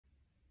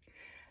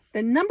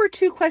The number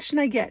 2 question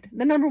I get,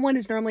 the number 1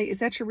 is normally, is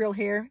that your real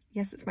hair?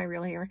 Yes, it's my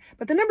real hair.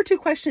 But the number 2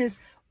 question is,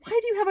 why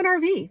do you have an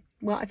RV?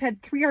 Well, I've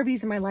had 3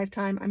 RVs in my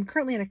lifetime. I'm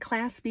currently in a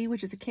Class B,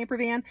 which is a camper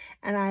van,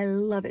 and I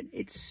love it.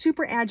 It's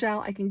super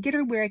agile. I can get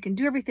everywhere. I can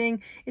do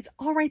everything. It's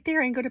all right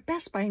there. I can go to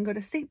Best Buy. I can go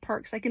to state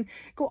parks. I can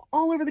go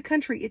all over the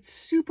country. It's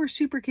super,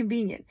 super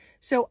convenient.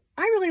 So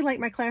I really like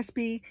my Class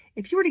B.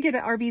 If you were to get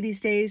an RV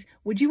these days,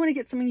 would you want to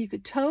get something you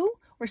could tow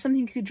or something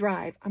you could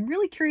drive? I'm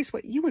really curious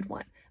what you would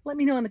want. Let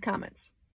me know in the comments.